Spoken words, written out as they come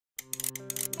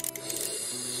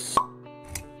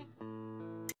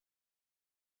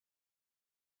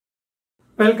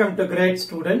Welcome to great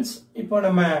students. இப்போ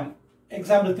நம்ம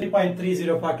example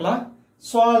 3.30 பார்க்கலாம்.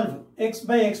 Solve x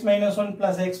by x minus 1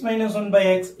 plus x minus 1 by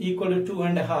x equal to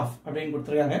 2.5 அப்படின்னு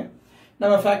கொடுத்திருக்காங்க.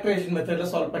 நம்ம factorization methodல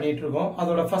solve பண்ணிட்டு இருக்கோம்.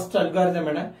 அதோட first algorithm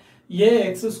என்ன?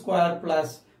 ax square plus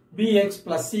bx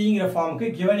plus cங்கிற ஃபார்முக்கு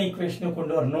given equation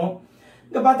கொண்டு வரணும்.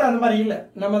 இங்க பார்த்தா அந்த மாதிரி இல்ல.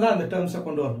 நம்ம தான் அந்த terms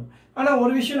கொண்டு வரணும். ஆனா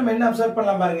ஒரு விஷயம் நம்ம என்ன அப்சர்வ்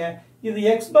பண்ணலாம் பாருங்க. இது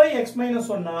x by x minus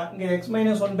 1 னா இங்க x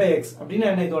minus 1 by x அப்படினா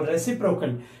என்ன இதோட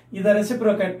ரெசிப்ரோக்கல். இத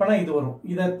ரெசிப்ரோகேட் பண்ணா இது வரும்.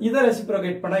 இத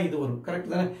ரெசிப்ரோகேட் பண்ணா இது வரும்.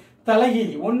 கரெக்ட் தானே?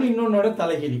 தலைகீழி ஒன்னு இன்னொன்னோட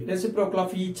தலைகீழி. Reciprocal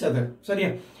of each other. சரியா?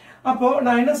 அப்போ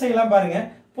நான் என்ன செய்யலாம் பாருங்க.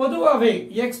 பொதுவாவே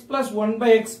x plus 1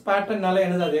 by x பேட்டர்னால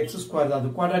என்னது அது x square தான்.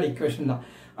 அது quadratic equation தான்.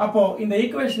 அப்போ இந்த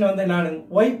ஈக்குவேஷன் வந்து நான்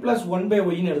y plus 1 by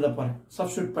y ன்னு எழுத போறேன்.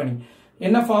 சப்ஸ்டிட்யூட் பண்ணி.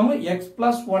 என்ன form? x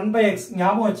plus 1 by x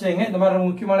ஞாபகம் வச்சுங்க. இந்த மாதிரி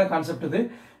முக்கியமான கான்செப்ட் இது.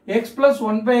 x plus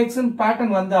 1 by x ன்னு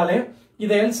பேட்டர்ன் வந்தாலே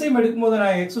இத LCM எடுக்கும்போது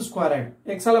நான் x ஸ்கொயர் ஆயிடும்.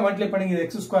 x ஆல மல்டிப்ளை பண்ணி இது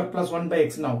x square plus 1 by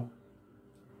x ஆகும்.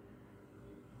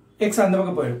 x அந்த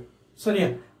பக்கம் போயிடும். சரியா?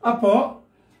 அப்போ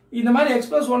இந்த மாதிரி x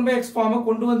plus 1 by x ஃபார்மை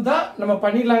கொண்டு வந்தா நம்ம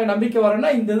பண்ணிடலாம் நம்பிக்கை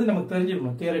வரேன்னா இந்த இது நமக்கு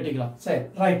தெரிஞ்சிருக்கும் தியரிட்டிக்கலா. சரி,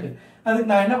 ரைட். அதுக்கு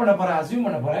நான் என்ன பண்ண போறேன்? அஸ்யூம்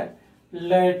பண்ண போறேன்.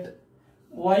 let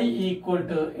y equal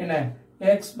to என்ன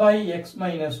x by x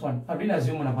minus 1 அப்படின்னு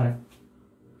அஸ்யூம் பண்ண போறேன்.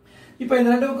 இப்போ இந்த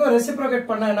ரெண்டு பக்கம்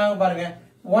ரெசிப்ரோகேட் பண்ணா என்ன ஆகும் பாருங்க.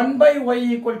 1 by y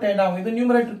equal to என்ன ஆகும்? இது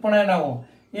நியூமரேட்டர் பண்ணா என்ன ஆகும்?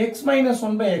 x minus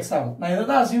 1 by x ஆகும். நான் இத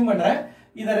தான் அஸ்யூம் பண்றேன்.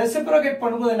 இத ரெசிப்ரோகேட்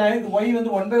பண்ணும்போது என்ன ஆகுது? y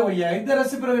வந்து 1 by y ஆகுது. இத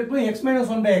ரெசிப்ரோகேட் பண்ணி x minus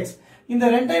 1 by x. இந்த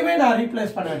ரெண்டையுமே நான்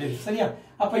ரீப்ளேஸ் பண்ண வேண்டியது. சரியா?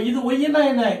 அப்ப இது y னா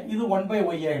என்ன? இது 1 by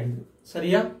y ஆயிடுது.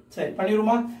 சரியா? சரி,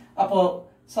 பண்ணிருமா? அப்போ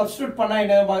சப்ஸ்டிட்யூட் பண்ணா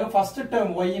என்ன பாருங்க. ஃபர்ஸ்ட்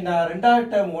டேர்ம் y னா இரண்டாவது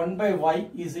term 1 by y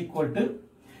is equal to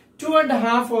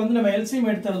 2.5 வந்து நம்ம LCM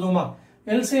எடுத்து எழுதுமா?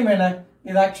 LCM என்ன?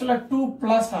 இது ஆக்சுவலா 2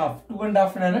 plus half.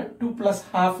 2.5 என்ன? 2 plus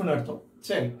half ன்னு அர்த்தம்.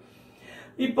 சரி.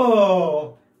 இப்போ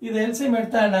இது LCM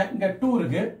எடுத்தா என்ன? இங்க 2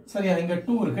 இருக்கு. சரியா? இங்க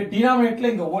 2 இருக்கு.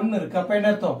 டினாமினேட்டர்ல இங்க 1 இருக்கு. அப்ப என்ன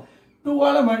அர்த்தம்? 2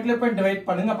 ஆல மல்டிப்ளை பண்ணி டிவைட்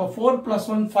பண்ணுங்க. அப்ப 4 plus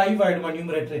 1 5 ஆயிடுமா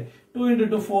numerator. 2 into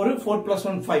 2 4, 4 plus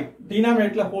 1 5.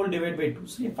 டினாமினேட்டர்ல whole divide by 2.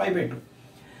 சரி, 5 by 2.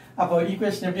 அப்போ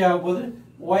ஈக்குவேஷன் எப்படி ஆக போகுது?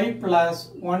 y plus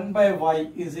 1 by y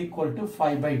is equal to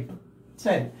 5 by 2.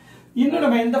 சரி. இன்னும்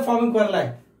நம்ம எந்த ஃபார்முக்கு வரல?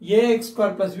 ax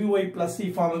square plus by plus c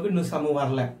ஃபார்முக்கு இன்னும் சம்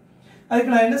வரல.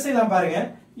 அதுக்கு நான் என்ன செய்யலாம் பாருங்க.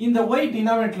 இந்த y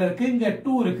டினாமினேட்டர்ல இருக்கு, இங்க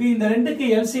 2 இருக்கு. இந்த ரெண்டுக்கு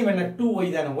LCM என்ன? 2y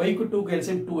தானே. y க்கு 2 க்கு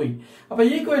LCM 2y. அப்ப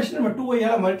ஈக்குவேஷன் நம்ம 2y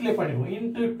ஆல மல்டிப்ளை பண்ணிடுவோம்.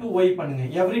 into 2y பண்ணுங்க.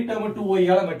 எவ்ரி டேர்ம் 2y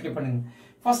ஆல மல்டிப்ளை பண்ணுங்க.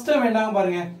 ஃபர்ஸ்ட் டேர்ம் என்ன ஆகும்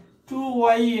பாருங்க.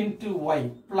 2y into y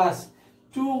plus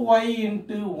 2y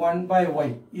into 1 by y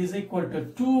is equal to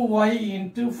 2y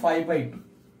into 5 by 2.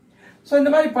 So இந்த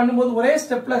மாதிரி பண்ணும்போது ஒரே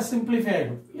ஸ்டெப்ல சிம்பிளிஃபை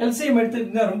ஆயிடும். LCM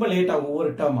எடுத்துக்கிட்டா ரொம்ப லேட் ஆகும்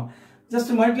ஒவ்வொரு டேர்மா.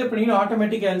 ஜஸ்ட் மல்டிப்ளை பண்ணீங்கன்னா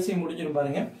ஆட்டோமேட்டிக்கா LCM முடிஞ்சிரும்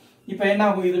பாருங்க. இப்போ என்ன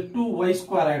ஆகும்? இது 2y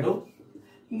ஸ்கொயர் ஆயிடும்.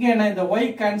 இங்க என்ன? இந்த y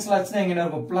கேன்சல் ஆச்சுனா இங்க என்ன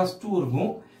இருக்கும்? +2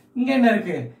 இருக்கும். இங்க என்ன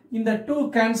இருக்கு? இந்த 2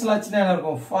 கேன்சல் ஆச்சுனா என்ன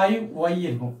இருக்கும்? 5y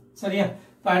இருக்கும். சரியா?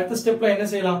 இப்போ அடுத்த ஸ்டெப்ல என்ன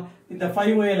செய்யலாம்? இந்த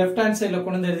 5y லெஃப்ட் ஹேண்ட் சைடுல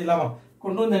கொண்டு வந்து எழுதலாமா?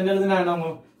 கொண்டு வந்து என்ன எழுதுனா என்ன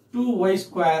ஆகும்? 2y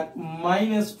square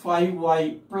minus 5y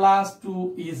plus 2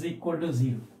 is equal to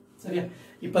 0. சரியா?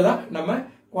 இப்பதான் நம்ம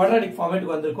quadratic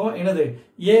ஃபார்மேட்டுக்கு வந்திருக்கோம். என்னது?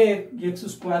 ax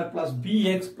square plus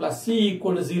bx plus c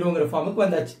equal to 0ங்கற ஃபார்முக்கு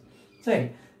வந்தாச்சு. சரி.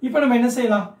 இப்போ நம்ம என்ன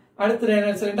செய்யலாம்? அடுத்த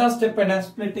ரெண்டாவது ஸ்டெப் என்ன?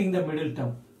 splitting the middle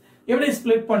term. எப்படி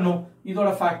ஸ்ப்ளிட் பண்ணும்? இதோட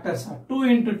ஃபேக்டர்ஸ் 2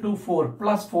 into 2 4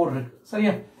 plus 4 இருக்கு.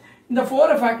 சரியா? இந்த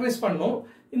 4 ஃபேக்டரைஸ் பண்ணனும்.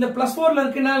 இந்த +4ல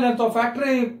இருக்குனா அர்த்தம்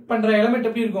ஃபேக்டரை பண்ற எலிமெண்ட்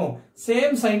எப்படி இருக்கும்?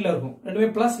 சேம் சைன்ல இருக்கும். ரெண்டுமே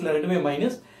பிளஸ் இல்ல ரெண்டுமே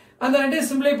மைனஸ். அந்த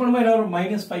ரெண்டையும் சிம்பிளை பண்ணும்போது என்ன வரும்?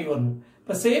 -5 வரணும்.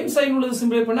 இப்ப சேம் சைன் உள்ளது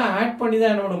சிம்பிளை பண்ணா ஆட் பண்ணி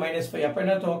தான் என்ன வரும்? -5. அப்ப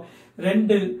என்ன அர்த்தம்?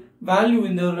 ரெண்டு வேல்யூ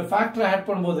இந்த ஒரு ஃபேக்டரை ஆட்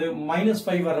பண்ணும்போது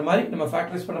 -5 வர மாதிரி நம்ம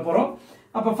ஃபேக்டரைஸ் பண்ண போறோம்.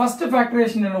 அப்ப ஃபர்ஸ்ட்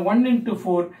ஃபேக்டரைசேஷன் என்ன? 1 into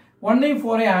 4. 1 ஐயும்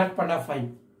 4 ஐயும் ஆட் பண்ணா 5.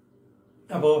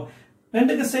 அப்போ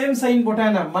ரெண்டுக்கு சேம் சைன் போட்டா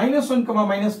என்ன? -1,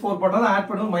 -4 போட்டா ஆட்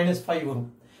பண்ணும் -5 வரும்.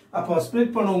 அப்போ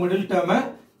ஸ்ப்ளிட் பண்ணுவோம் மிடில் டேர்மை.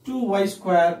 2y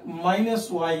square minus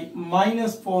y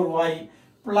minus 4y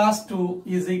plus 2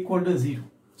 is equal to 0.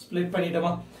 Split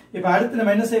பண்ணிட்டோமா? இப்போ அடுத்து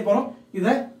நம்ம என்ன செய்ய போறோம்? இத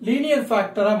லீனியர்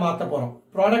ஃபேக்டரா மாத்த போறோம்.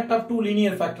 ப்ராடக்ட் ஆஃப் 2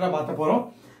 லீனியர் ஃபேக்டரா மாத்த போறோம்.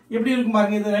 எப்படி இருக்கும்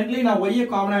பாருங்க. இந்த ரெண்டுலயும் நான் y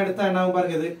காமனா எடுத்தா என்ன ஆகும்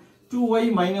பாருங்க. இது 2y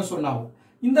minus 1 ஆகும்.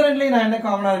 இந்த ரெண்டுலயும் நான் என்ன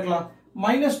காமனா எடுக்கலாம்?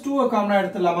 -2 காமனா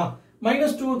எடுத்துடலாமா?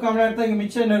 -2 காமனா எடுத்தா இங்க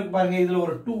மிச்சம் என்ன இருக்கு பாருங்க. இதுல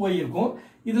ஒரு 2y இருக்கும்.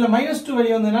 இதுல -2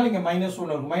 வெளிய வந்ததனால இங்க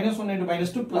 -1 இருக்கும். -1 into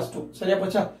 -2 plus 2. சரியா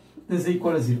போச்சா? This is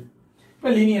equal to 0. இப்போ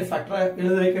லீனியர் ஃபேக்டரை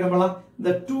எழுத வைக்கிறோம்லாம்.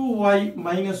 இந்த 2y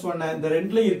minus 1 இந்த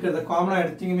ரெண்டுல இருக்கிறத காமனா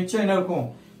எடுத்தீங்க மிச்சம் என்ன இருக்கும்?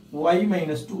 y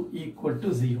minus 2 equal to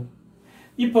 0.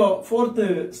 இப்போ fourth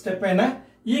ஸ்டெப் என்ன?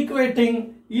 equating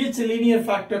each linear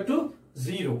factor to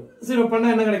 0. 0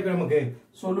 பண்ணா என்ன கிடைக்கும் நமக்கு?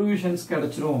 சொல்யூஷன்ஸ்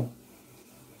கிடைச்சிரும்.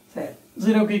 சரி,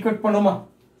 0 க்கு ஈக்குவேட் பண்ணுமா?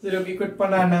 0 க்கு ஈக்குவேட்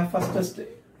பண்ணா என்ன? First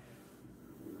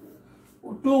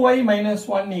 2y minus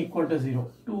 1 equal to 0.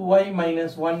 2y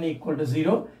minus 1 equal to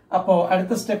 0. அப்போ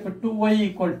அடுத்த step 2y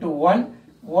equal to 1,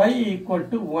 y equal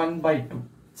to 1 by 2.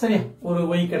 சரியா, ஒரு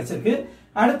y கிடைச்சிருக்கு.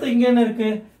 அடுத்து இங்க என்ன இருக்கு?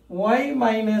 y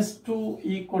minus 2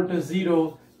 equal to 0,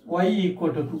 y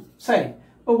equal to 2. சரி,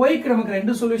 இப்போ y க்கு நமக்கு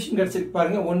ரெண்டு சொல்யூஷன் கிடைச்சிருக்கு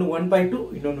பாருங்க. ஒன்னு 1 by 2,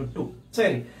 இன்னொன்னு 2.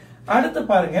 சரி, அடுத்து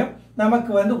பாருங்க,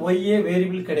 நமக்கு வந்து y ஏ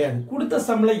வேரியபிள் கிடையாது. கொடுத்த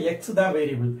சம்ல x தான்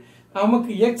வேரியபிள்.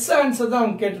 நமக்கு x ஆன்சர் தான்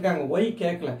அவங்க கேட்டிருக்காங்க, y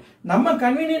கேட்கல. நம்ம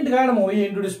கன்வீனியன்ட்காக நம்ம y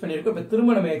இன்ட்ரோ듀ஸ் பண்ணியிருக்கோம். இப்போ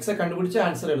திரும்ப நம்ம x கண்டுபிடிச்சு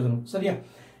ஆன்சர் எழுதணும். சரியா,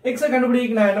 x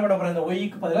கண்டுபிடிக்க நான் என்ன பண்ண போறேன்? இந்த y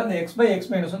க்கு பதிலா இந்த x by x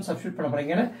minus 1 substitute பண்ண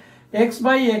போறேன். ஏன்னா x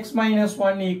by x minus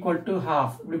 1 equal to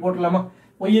half. இப்படி போட்டுலாமா?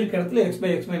 y இருக்க இடத்துல x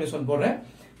by x minus 1 போடுறேன்.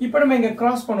 இப்போ நம்ம இங்க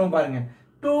கிராஸ் பண்ணுவோம் பாருங்க.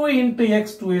 2 into x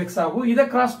 2x ஆகும். இத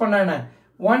கிராஸ் பண்ணா என்ன?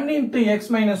 1 into x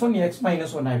minus 1 x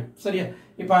minus 1 ஆகும். சரியா,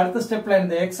 இப்போ அடுத்த ஸ்டெப்ல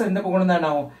இந்த x இந்த பக்கம் கொண்டு வந்தா என்ன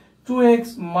ஆகும்? 2x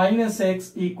minus x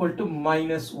equal to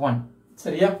minus 1.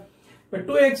 சரியா, இப்போ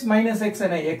 2x minus x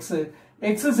என்ன?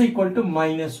 x is equal to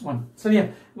minus 1. சரியா,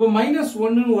 இப்போ minus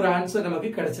 1 ன்னு ஒரு ஆன்சர்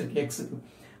நமக்கு கிடைச்சிருக்கு x க்கு.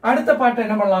 அடுத்த பார்ட்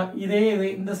என்ன பண்ணலாம்? இதே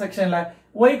இந்த செக்ஷன்ல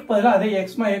y க்கு பதிலா அதே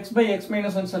x by x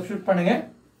minus 1 substitute பண்ணுங்க,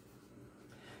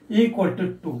 equal to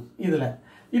 2. இதுல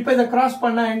இப்போ இத கிராஸ்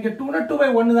பண்ணா இங்க 2 னா 2 by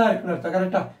 1 தான் இருக்குன்னு அர்த்தம்.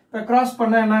 கரெக்ட்டா, இப்போ கிராஸ்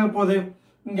பண்ணா என்ன ஆக போகுது?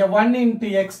 இங்க 1 into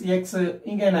x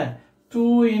இங்க என்ன? 2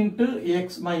 into x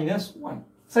minus 1.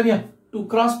 சரியா, 2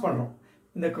 கிராஸ் பண்றோம்,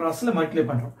 இந்த கிராஸ்ல மல்டிப்ளை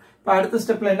பண்றோம். இப்போ அடுத்த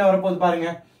ஸ்டெப்ல என்ன வரப்போகுது பாருங்க.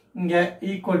 இங்க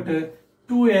equal to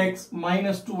 2x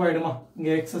minus 2 ஆயிடுமா? இங்க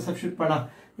x சப்ஸ்டிட்யூட் பண்ணா.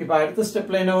 இப்போ அடுத்த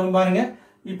ஸ்டெப்ல என்ன வரும் பாருங்க.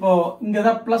 இப்போ இங்க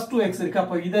தான் plus 2x இருக்கு.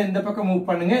 அப்போ இத இந்த பக்கம் மூவ்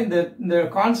பண்ணுங்க, இந்த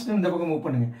கான்ஸ்டன்ட் இந்த பக்கம் மூவ்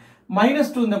பண்ணுங்க. minus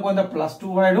 2 இந்த பக்கம் தான் plus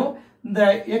 2 ஆயிடும். இந்த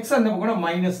x அந்த பக்கம்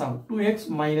மைனஸ் ஆகும். 2x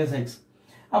minus x.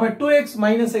 அப்ப 2x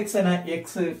minus x என்ன? x.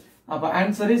 அப்ப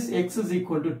answer is x is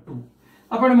equal to 2.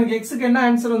 அப்ப நமக்கு x க்கு என்ன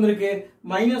ஆன்சர் வந்திருக்கு?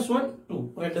 -1 2.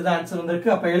 ரெண்டு தான் ஆன்சர் வந்திருக்கு.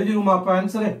 அப்ப எழுதிடுமா? அப்ப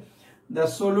answer the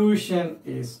solution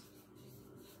is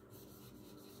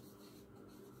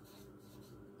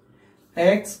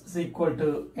x is equal to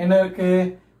என்ன இருக்கு?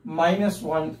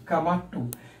 -1, 2.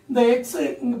 இந்த x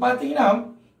இங்க பாத்தீங்கன்னா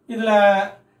இதுல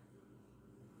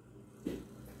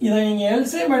இத நீங்க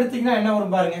LCM எடுத்தீங்கன்னா என்ன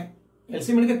வரும் பாருங்க.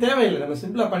 LCM எடுக்க தேவையில்லை, நம்ம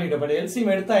சிம்பிளா பண்ணிட்டோம். பட் LCM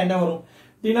எடுத்தா என்ன வரும்?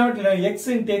 டினாமினேட்டர்ல x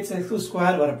into x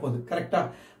ஸ்கொயர் வரப்போகுது. கரெக்ட்டா,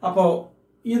 அப்போ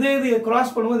இதே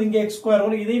கிராஸ் பண்ணும்போது இங்க x ஸ்கொயர்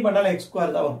வரும், இதையும் பண்ணால x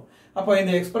ஸ்கொயர் தான் வரும். அப்போ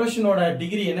இந்த எக்ஸ்பிரஷனோட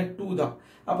டிகிரி என்ன? 2 தான்.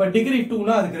 அப்ப டிகிரி 2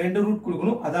 னா அதுக்கு ரெண்டு ரூட்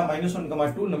கொடுக்கணும். அதான்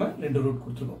 -1, 2 நம்ம ரெண்டு ரூட்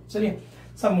கொடுத்துருக்கோம். சரியா,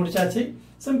 சம் முடிச்சாச்சு.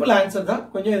 சிம்பிள் ஆன்சர் தான்.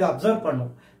 கொஞ்சம் இதை அப்சர்வ்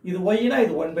பண்ணும். இது y னா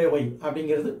இது 1 by y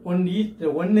அப்படிங்கிறது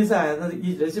 1 is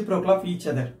reciprocal of each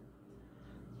other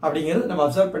அப்படிங்கிறது நம்ம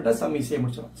அப்சர்வ் பண்ணிட்டா சம் ஈஸியா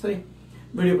முடிச்சிடலாம். சரி,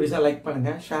 வீடியோ பிடிச்சா லைக்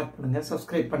பண்ணுங்க, ஷேர் பண்ணுங்க,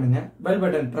 சப்ஸ்கிரைப் பண்ணுங்க, பெல்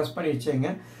பட்டன் பிரஸ் பண்ணி வச்சுங்க.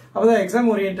 அப்பதான் எக்ஸாம்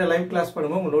ஓரியன்ட் லைவ் கிளாஸ்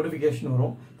பண்ணும்போது உங்க நோட்டிபிகேஷன்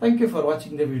வரும். தேங்க்யூ ஃபார்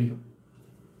வாட்சிங் த வீடியோ.